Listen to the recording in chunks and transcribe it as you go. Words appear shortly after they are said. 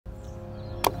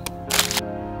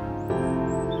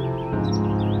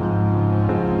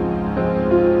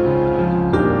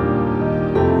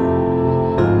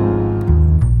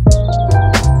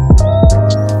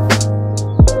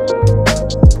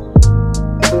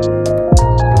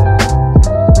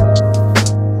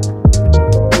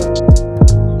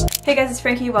Hey guys, it's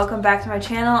Frankie. Welcome back to my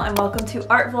channel and welcome to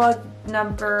art vlog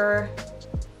number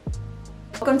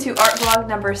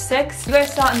 6. You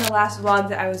guys saw in the last vlog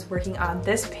that I was working on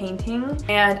this painting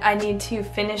and I need to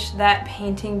finish that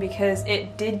painting because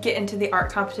it did get into the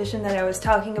art competition that I was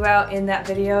talking about in that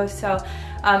video, so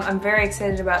I'm very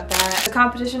excited about that. The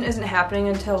competition isn't happening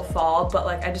until fall, but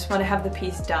like I just want to have the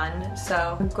piece done,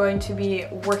 so I'm going to be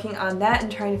working on that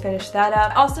and trying to finish that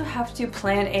up. I also have to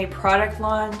plan a product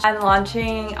launch. I'm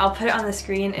launching, I'll put it on the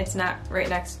screen, it's not right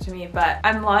next to me, but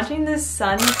I'm launching this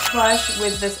sun plush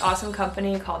with this awesome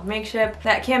company called Makeship.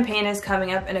 That campaign is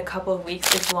coming up in a couple of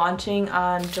weeks. It's launching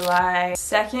on July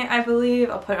 2nd, I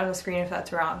believe. I'll put it on the screen if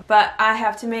that's wrong. But I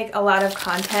have to make a lot of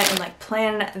content and like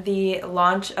plan the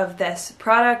launch of this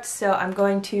product, so I'm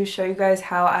going to show you guys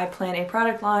how I plan a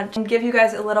product launch and give you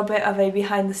guys a little bit of a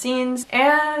behind the scenes,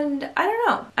 and I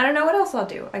don't know what else I'll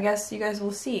do. I guess you guys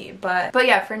will see, but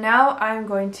yeah, for now I'm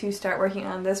going to start working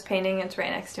on this painting. It's right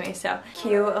next to me, so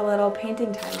cue a little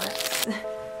painting time lapse.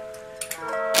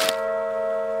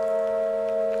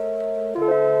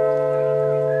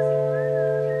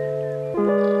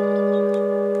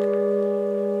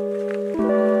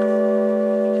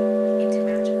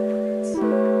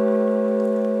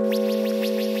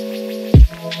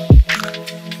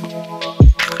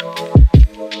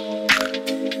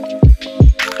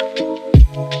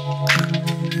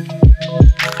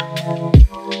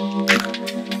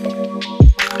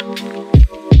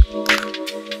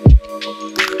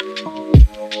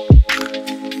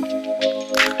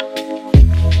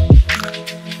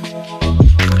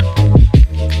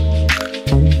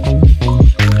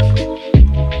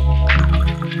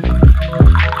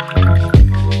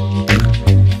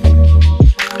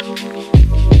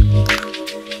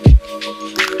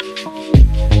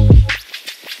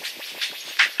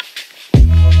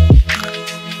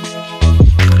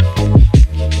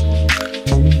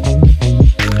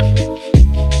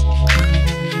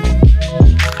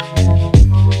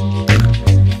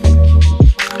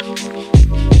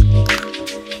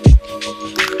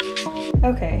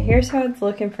 Okay, here's how it's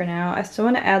looking for now. I still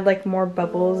want to add like more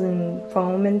bubbles and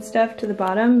foam and stuff to the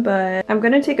bottom, but I'm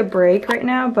gonna take a break right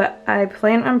now, but I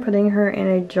plan on putting her in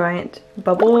a giant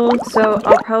bubble, so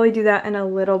I'll probably do that in a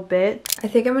little bit. I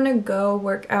think I'm gonna go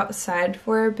work outside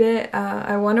for a bit.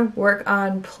 I want to work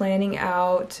on planning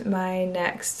out my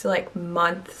next like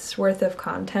month's worth of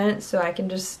content so I can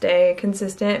just stay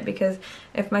consistent, because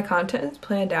if my content is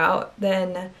planned out,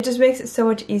 then it just makes it so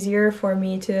much easier for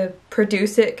me to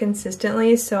produce it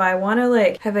consistently. So I want to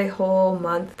like have a whole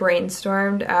month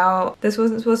brainstormed out. This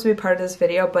wasn't supposed to be part of this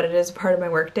video, but it is part of my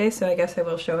workday, so I guess I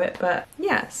will show it. But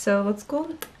yeah, so let's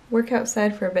go work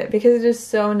outside for a bit because it is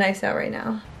so nice out right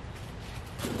now.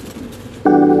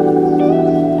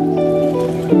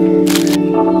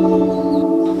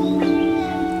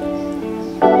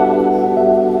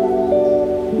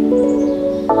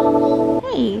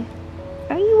 Hey,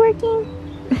 are you working?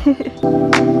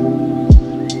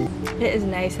 It is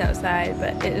nice outside,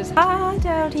 but it is hot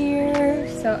out here,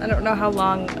 so I don't know how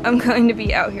long I'm going to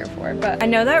be out here for, but I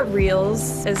know that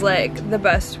Reels is like the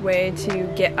best way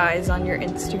to get eyes on your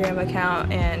Instagram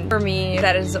account, and for me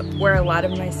that is where a lot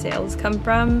of my sales come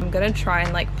from. I'm gonna try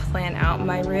and like plan out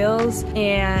my Reels,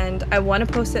 and I want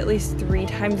to post at least 3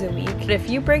 times a week, but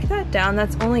if you break that down,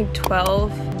 that's only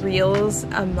 12 Reels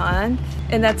a month,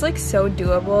 and that's like so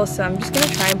doable. So I'm just gonna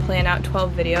try and plan out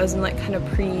 12 videos and like kind of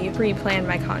pre-plan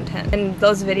my content. And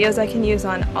those videos I can use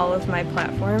on all of my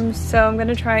platforms. So I'm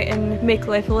gonna try and make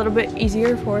life a little bit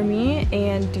easier for me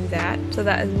and do that. So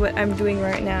that is what I'm doing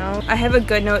right now. I have a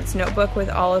GoodNotes notebook with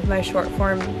all of my short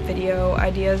form video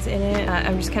ideas in it.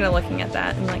 I'm just kind of looking at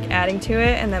that and like adding to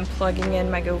it and then plugging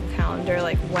in my Google Calendar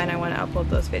like when I want to upload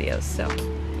those videos. So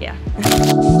yeah.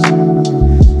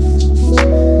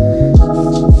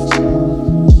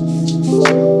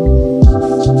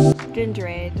 Ginger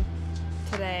ale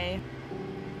today.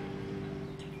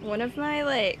 One of my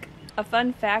like, a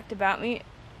fun fact about me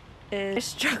is I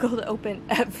struggle to open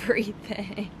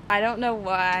everything. I don't know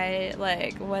why,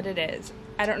 like what it is.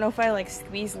 I don't know if I like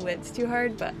squeeze lids too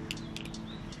hard, but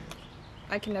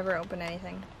I can never open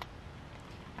anything.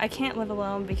 I can't live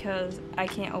alone because I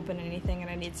can't open anything and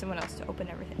I need someone else to open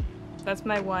everything. That's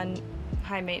my one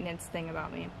high maintenance thing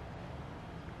about me.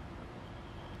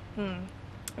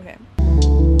 Okay.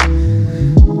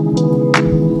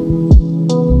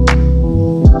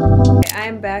 I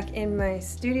am back back in my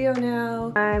studio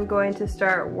now. I'm going to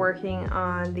start working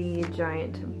on the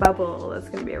giant bubble that's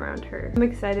gonna be around her. I'm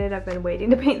excited. I've been waiting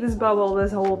to paint this bubble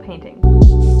this whole painting.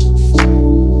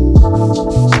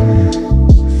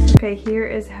 Okay, here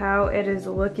is how it is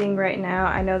looking right now.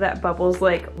 I know that bubble's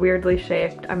like weirdly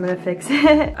shaped. I'm gonna fix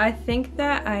it. I think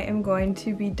that I am going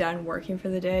to be done working for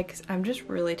the day because I'm just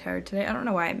really tired today. I don't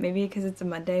know why, maybe because it's a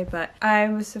Monday, but I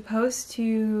was supposed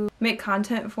to make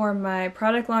content for my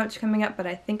product launch coming up, but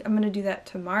I think I'm gonna do that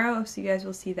tomorrow, so you guys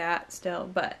will see that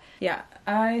still. But yeah,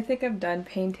 I think I'm done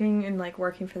painting and like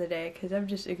working for the day because I'm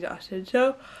just exhausted.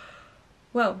 So,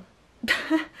 well,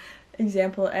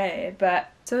 example A. But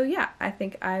so yeah, I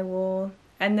think I will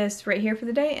end this right here for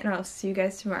the day and I'll see you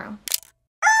guys tomorrow.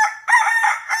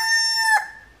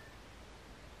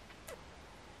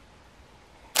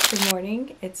 Good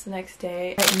morning, it's the next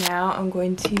day. Right now I'm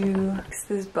going to fix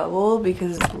this bubble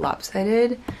because it's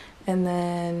lopsided and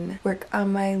then work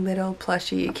on my little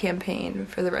plushie campaign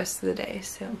for the rest of the day.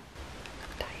 So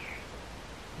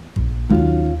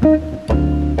I'm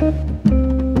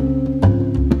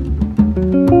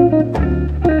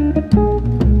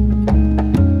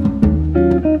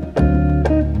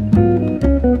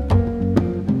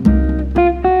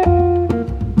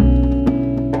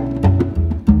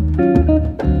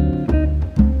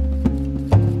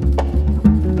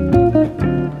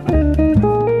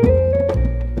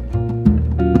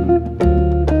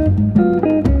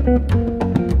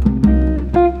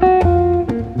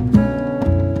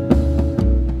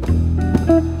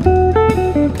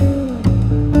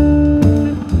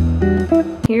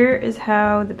Here is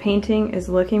how the painting is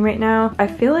looking right now. I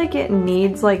feel like it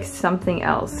needs like something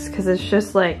else because it's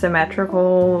just like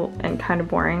symmetrical and kind of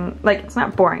boring. Like, it's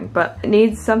not boring, but it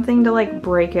needs something to like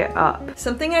break it up.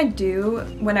 Something I do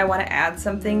when I want to add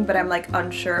something but I'm like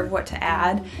unsure of what to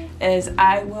add is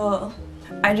I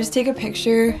just take a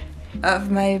picture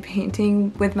of my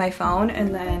painting with my phone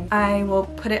and then I will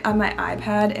put it on my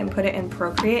iPad and put it in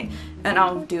Procreate and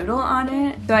I'll doodle on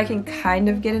it so I can kind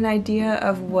of get an idea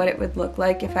of what it would look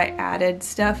like if I added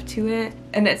stuff to it,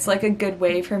 and it's like a good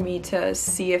way for me to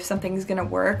see if something's gonna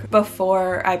work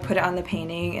before I put it on the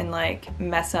painting and like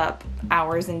mess up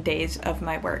hours and days of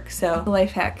my work. So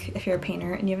life hack if you're a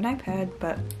painter and you have an iPad.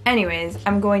 But anyways,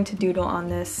 I'm going to doodle on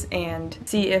this and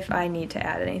see if I need to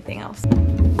add anything else.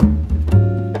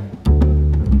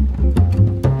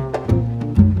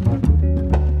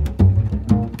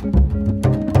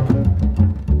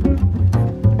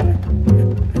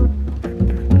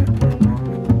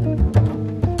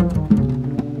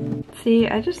 See,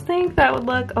 I just think that would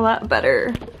look a lot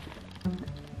better.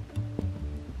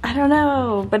 I don't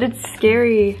know, but it's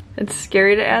scary. It's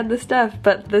scary to add the stuff,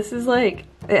 but this is like,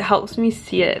 it helps me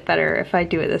see it better if I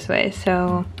do it this way.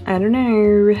 So, I don't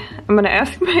know. I'm gonna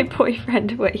ask my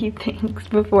boyfriend what he thinks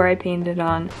before I paint it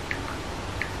on.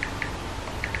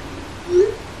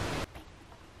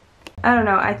 I don't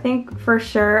know, I think for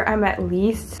sure I'm at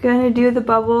least gonna do the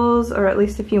bubbles or at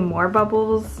least a few more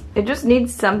bubbles. It just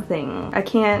needs something. I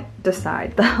can't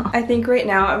decide though. I think right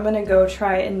now I'm gonna go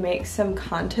try and make some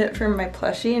content for my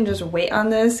plushie and just wait on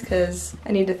this because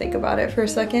I need to think about it for a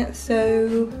second.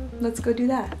 So let's go do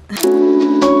that.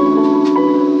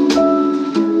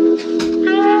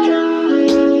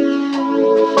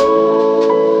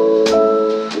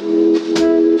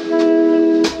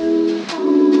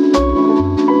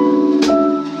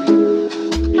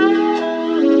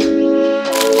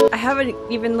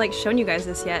 Even like shown you guys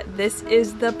this yet. This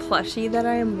is the plushie that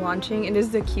I am launching. It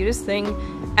is the cutest thing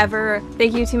ever.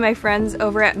 Thank you to my friends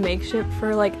over at Makeshift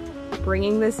for like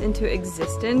bringing this into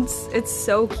existence. It's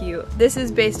so cute. This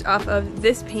is based off of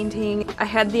this painting. I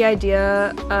had the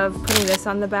idea of putting this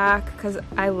on the back because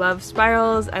I love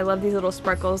spirals. I love these little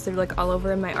sparkles. They're like all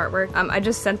over in my artwork. I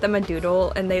just sent them a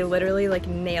doodle and they literally like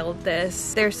nailed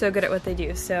this. They're so good at what they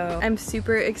do. So I'm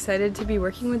super excited to be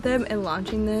working with them and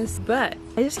launching this, but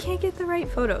I just can't get the right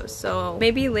photos. So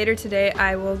maybe later today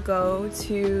I will go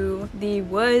to the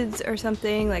woods or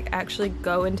something, like actually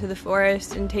go into the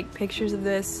forest and take pictures of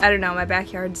this. I don't know, my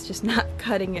backyard's just not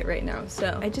cutting it right now.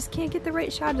 So I just can't get the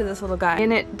right shot of this little guy.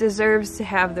 And it deserves to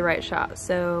have the right shot.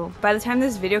 So by the time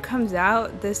this video comes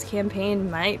out, this campaign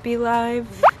might be live.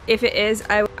 If it is,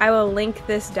 I will link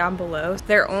this down below.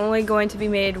 They're only going to be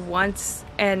made once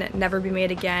and never be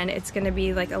made again. It's gonna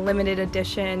be like a limited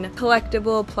edition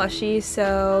collectible plushie,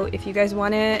 so if you guys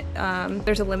want it,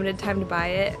 there's a limited time to buy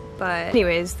it. But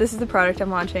anyways, this is the product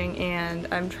I'm launching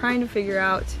and I'm trying to figure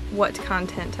out what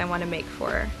content I want to make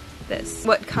for this.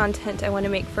 What content I want to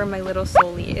make for my little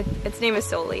soli. Its name is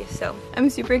Soli, so I'm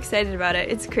super excited about it.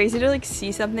 It's crazy to like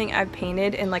see something I've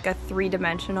painted in like a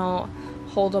 3-dimensional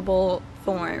holdable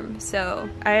form. So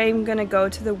I'm gonna go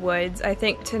to the woods, I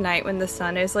think tonight when the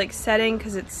sun is like setting,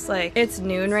 because it's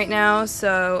noon right now,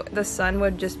 so the sun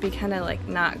would just be kind of like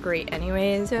not great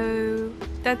anyways. So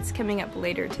that's coming up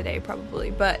later today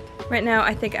probably, but right now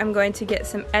I think I'm going to get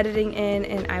some editing in,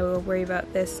 and I will worry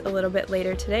about this a little bit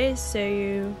later today.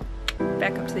 So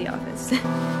back up to the office.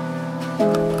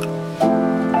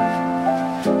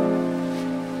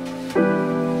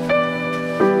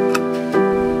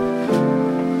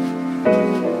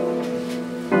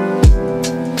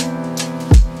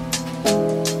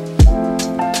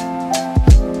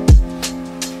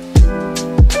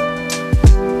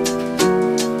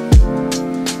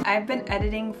 I've been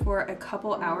editing for a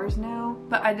couple hours now,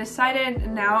 but I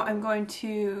decided now I'm going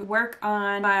to work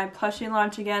on my plushie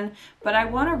launch again, but I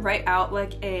want to write out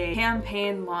like a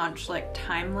campaign launch like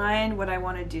timeline, what I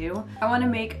want to do. I want to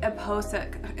make a post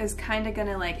that is kind of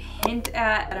gonna like hint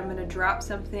at that I'm gonna drop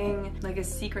something, like a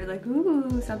secret, like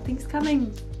ooh, something's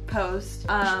coming post,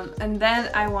 and then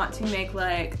I want to make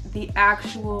like the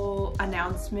actual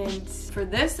announcements. For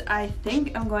this, I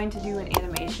think I'm going to do an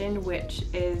animation, which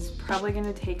is probably going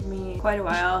to take me quite a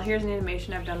while. Here's an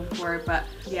animation I've done before, but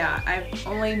yeah, I've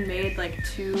only made like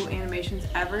 2 animations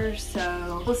ever,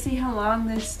 so we'll see how long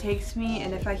this takes me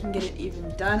and if I can get it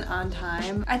even done on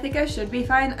time. I think I should be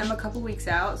fine. I'm a couple weeks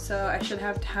out, so I should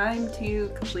have time to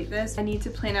complete this. I need to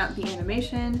plan out the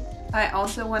animation. I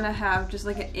also want to have just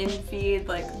like an in-feed,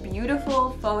 like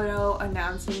beautiful photo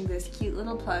announcing this cute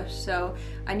little plush, so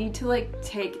I need to like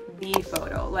take the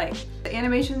photo. Like the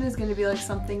animation is going to be like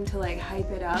something to like hype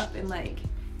it up and like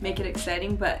make it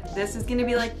exciting, but this is going to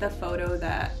be like the photo,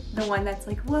 that the one that's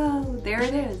like, whoa, there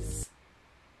it is.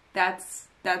 That's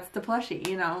the plushie,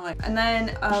 you know, like. And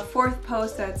then a 4th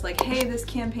post that's like, hey, this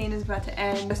campaign is about to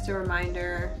end, just a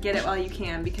reminder, get it while you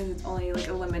can because it's only like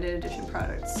a limited edition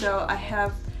product. So I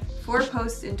have 4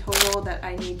 posts in total that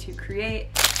I need to create.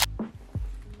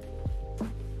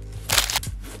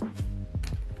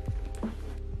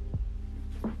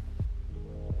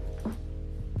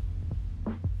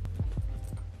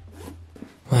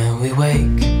 When we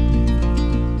wake,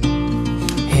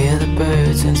 hear the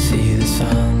birds and see the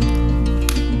sun.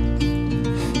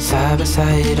 Side by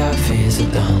side our fears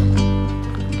are done.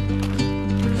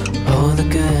 All the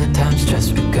good times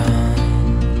just begun.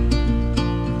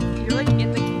 You're like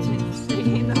in the kitchen,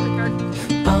 sitting in the garden.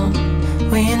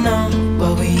 We know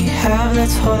what we have,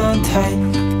 let's hold on tight.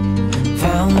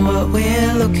 Found what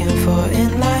we're looking for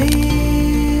in life.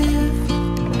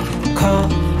 Call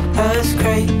us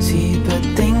crazy, but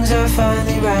things are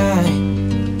finally right.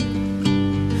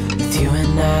 With you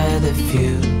and I, the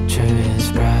future is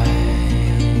bright.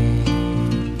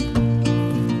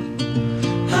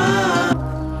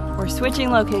 We're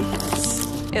switching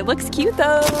locations. It looks cute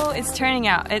though. It's turning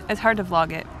out. It's hard to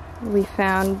vlog it. We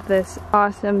found this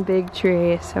awesome big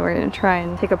tree, so we're gonna try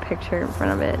and take a picture in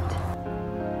front of it.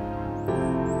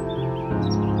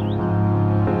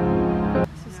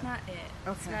 This is not it.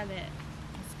 Okay. It's not it.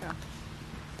 Let's go.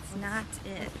 It's not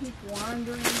it. Keep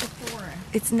wandering the forest.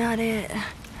 It's not it.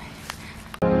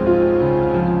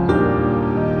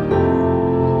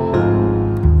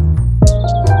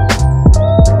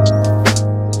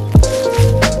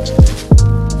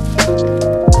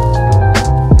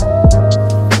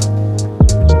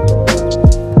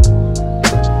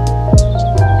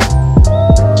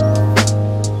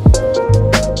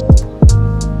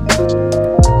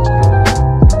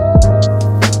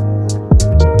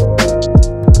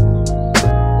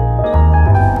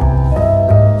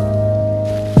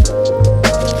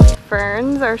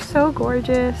 Are so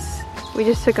gorgeous. We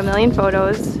just took a million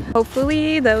photos.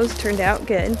 Hopefully those turned out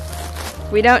good.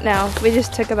 We don't know. We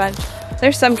just took a bunch.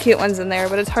 There's some cute ones in there,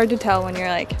 but it's hard to tell when you're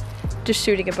like just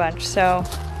shooting a bunch, so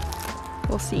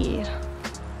we'll see.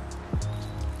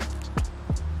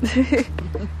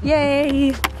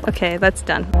 Yay! Okay, that's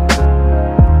done.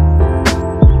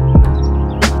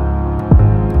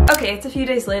 Okay, it's a few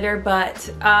days later,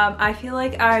 but I feel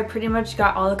like I pretty much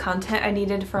got all the content I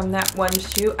needed from that one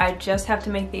shoot. I just have to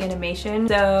make the animation,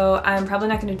 so I'm probably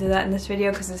not going to do that in this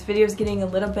video because this video is getting a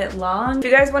little bit long. If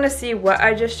you guys want to see what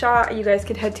I just shot, you guys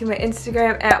could head to my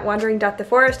Instagram at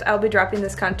wandering.theforest. I'll be dropping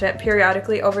this content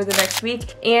periodically over the next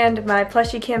week, and my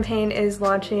plushie campaign is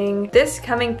launching this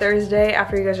coming Thursday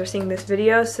after you guys are seeing this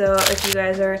video, so if you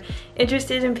guys are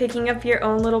interested in picking up your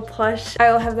own little plush,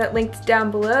 I will have that linked down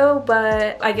below.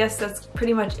 But I guess that's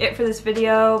pretty much it for this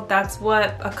video. That's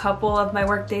what a couple of my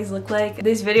work days look like.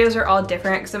 These videos are all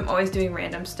different because I'm always doing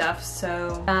random stuff,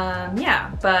 so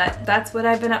yeah, but that's what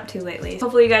I've been up to lately.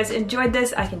 Hopefully you guys enjoyed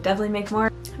this. I can definitely make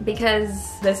more.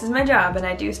 because this is my job and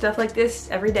I do stuff like this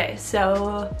every day.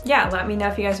 So yeah, let me know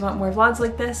if you guys want more vlogs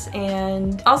like this,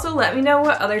 and also let me know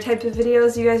what other types of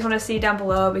videos you guys want to see down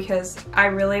below, because I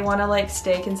really want to like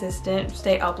stay consistent,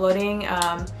 stay uploading.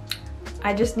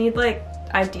 I just need like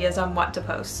ideas on what to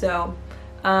post. So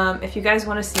if you guys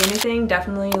want to see anything,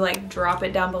 definitely like drop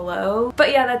it down below.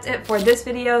 But yeah, that's it for this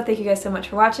video. Thank you guys so much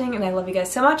for watching, and I love you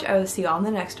guys so much. I will see you all in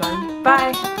the next one.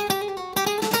 Bye!